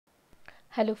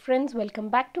Hello friends, welcome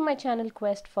back to my channel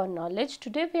Quest for Knowledge.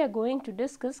 Today we are going to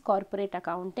discuss corporate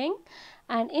accounting,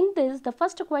 and in this the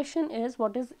first question is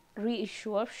what is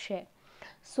reissue of share.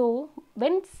 So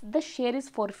when the share is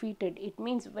forfeited, it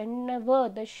means whenever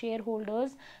the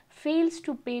shareholders fails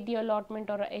to pay the allotment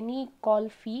or any call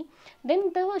fee,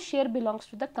 then the share belongs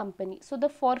to the company. So the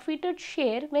forfeited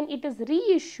share, when it is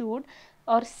reissued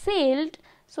or sold,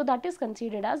 so that is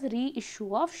considered as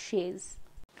reissue of shares.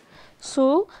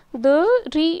 So the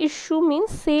reissue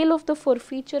means sale of the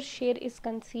forfeiture share is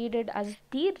considered as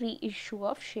the reissue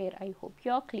of share. I hope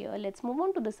you are clear. Let's move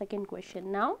on to the second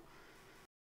question now.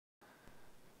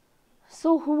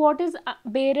 So what is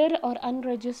bearer or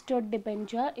unregistered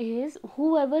debenture is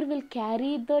whoever will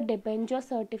carry the debenture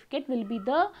certificate will be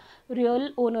the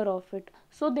real owner of it.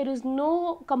 So there is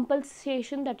no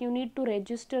compulsion that you need to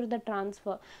register the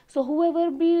transfer. So whoever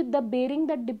be the bearing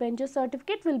that debenture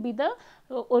certificate will be the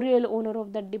real owner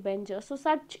of that debenture. So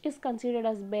such is considered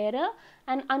as bearer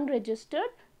and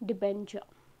unregistered debenture.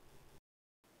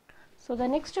 So the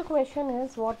next question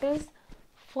is what is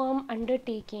firm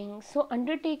undertaking. So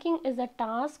undertaking is a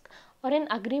task or an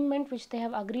agreement which they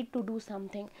have agreed to do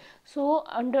something. So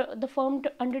under the firm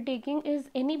undertaking is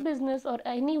any business or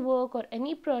any work or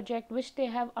any project which they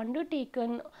have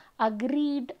undertaken,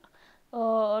 agreed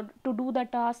to do the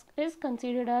task is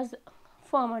considered as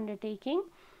firm undertaking.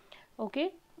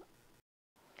 Okay.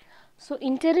 So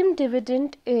interim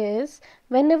dividend is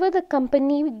whenever the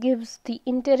company gives the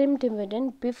interim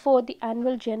dividend before the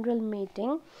annual general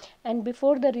meeting and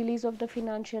before the release of the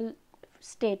financial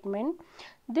statement.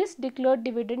 This declared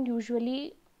dividend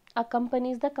usually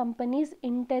accompanies the company's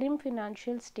interim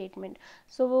financial statement.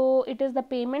 So it is the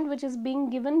payment which is being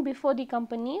given before the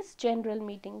company's general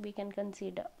meeting, we can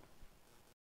consider.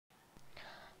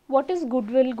 What is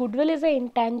goodwill? Goodwill is an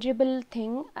intangible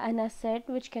thing, an asset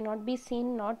which cannot be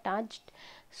seen nor touched.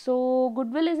 So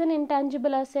goodwill is an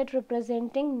intangible asset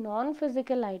representing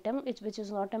non-physical item which is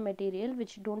not a material,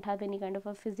 which don't have any kind of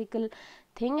a physical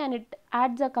thing, and it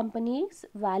adds a company's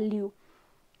value.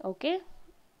 Okay,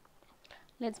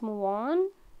 let's move on.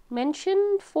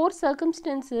 Mention 4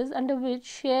 circumstances under which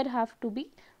share have to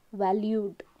be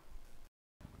valued.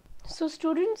 So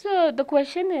students, the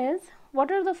question is what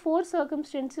are the 4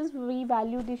 circumstances we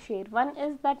value the share. One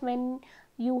is that when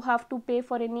you have to pay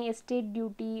for any estate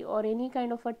duty or any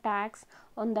kind of a tax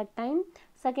on that time.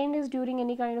 Second is during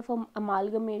any kind of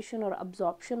amalgamation or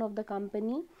absorption of the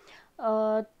company.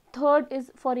 Third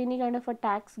is for any kind of a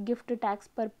tax, gift tax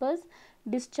purpose,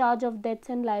 discharge of debts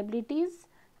and liabilities,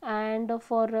 and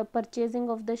for purchasing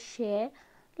of the share.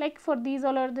 Like for these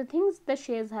all are the things, the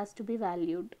shares has to be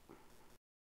valued.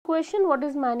 Question: what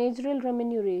is managerial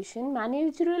remuneration?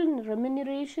 Managerial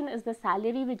remuneration is the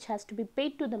salary which has to be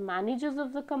paid to the managers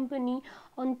of the company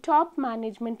on top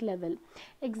management level.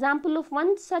 Example of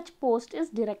one such post is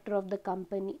director of the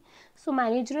company. So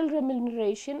managerial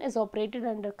remuneration is operated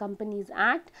under Companies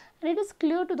Act, and it is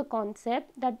clear to the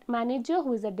concept that manager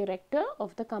who is a director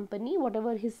of the company,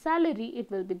 whatever his salary,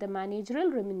 it will be the managerial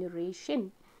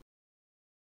remuneration.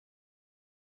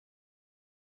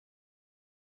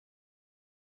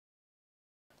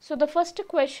 So the first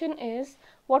question is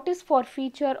what is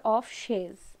forfeiture of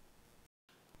shares?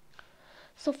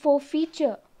 So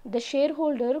forfeiture, the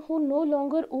shareholder who no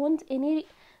longer owns any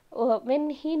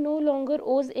when he no longer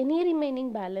owes any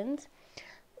remaining balance.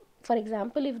 For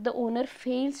example, if the owner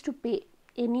fails to pay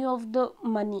any of the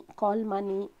money, call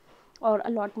money or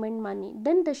allotment money,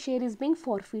 then the share is being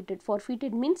forfeited.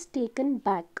 Forfeited means taken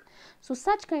back. So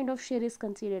such kind of share is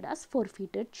considered as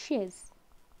forfeited shares.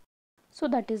 So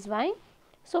that is why.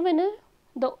 So when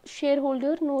the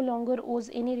shareholder no longer owes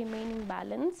any remaining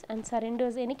balance and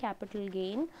surrenders any capital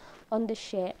gain on the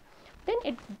share, then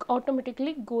it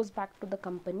automatically goes back to the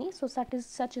company. So such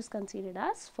is considered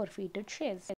as forfeited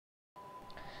shares.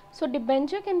 So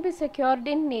debenture can be secured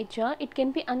in nature, it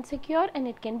can be unsecured, and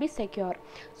it can be secure.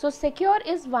 So secure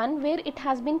is one where it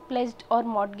has been pledged or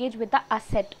mortgaged with the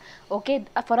asset, okay,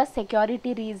 for a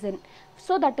security reason.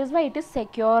 So that is why it is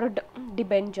secured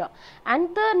debenture.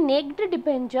 And the naked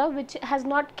debenture, which has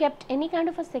not kept any kind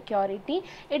of a security,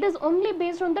 it is only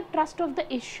based on the trust of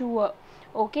the issuer.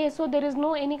 Okay, so there is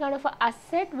no any kind of a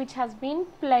asset which has been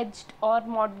pledged or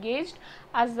mortgaged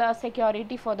as a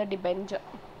security for the debenture.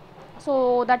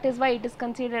 So that is why it is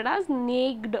considered as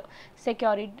naked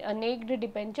security, naked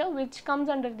debenture, which comes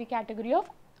under the category of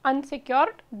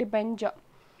unsecured debenture.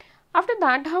 After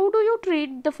that, how do you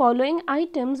treat the following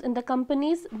items in the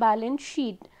company's balance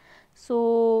sheet?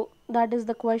 So that is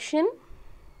the question.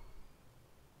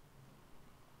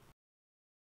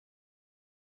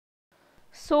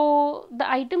 So the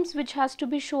items which has to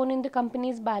be shown in the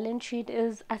company's balance sheet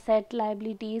is asset,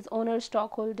 liabilities, owner,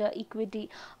 stockholder, equity,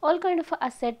 all kind of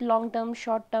asset, long term,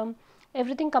 short term,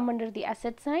 everything come under the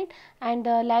asset side, and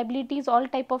liabilities, all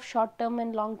type of short term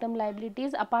and long term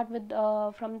liabilities. Apart with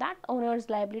from that, owner's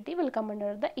liability will come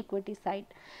under the equity side.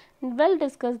 Well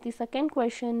discussed. The second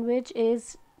question, which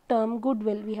is term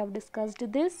goodwill, we have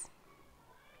discussed this.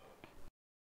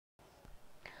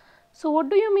 So what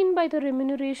do you mean by the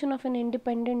remuneration of an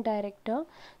independent director?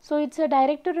 So it's a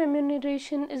director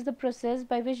remuneration is the process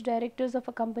by which directors of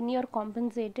a company are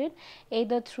compensated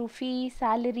either through fee,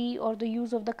 salary, or the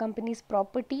use of the company's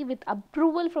property with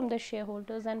approval from the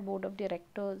shareholders and board of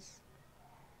directors.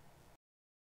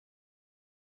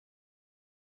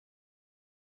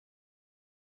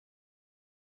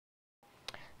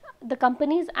 The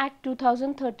Companies Act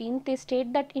 2013, they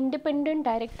state that independent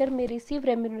director may receive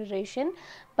remuneration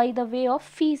by the way of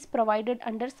fees provided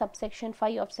under subsection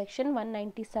 5 of section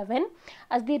 197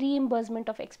 as the reimbursement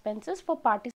of expenses for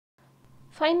parties.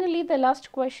 Finally, the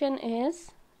last question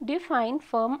is define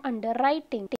firm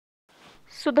underwriting.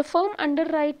 So the firm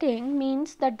underwriting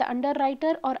means that the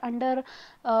underwriter or underwriter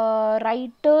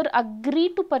agree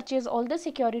to purchase all the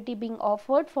security being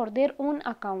offered for their own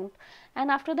account,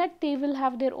 and after that they will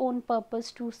have their own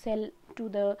purpose to sell to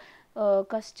the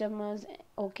customers,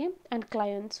 okay, and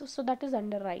clients. So that is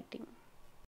underwriting.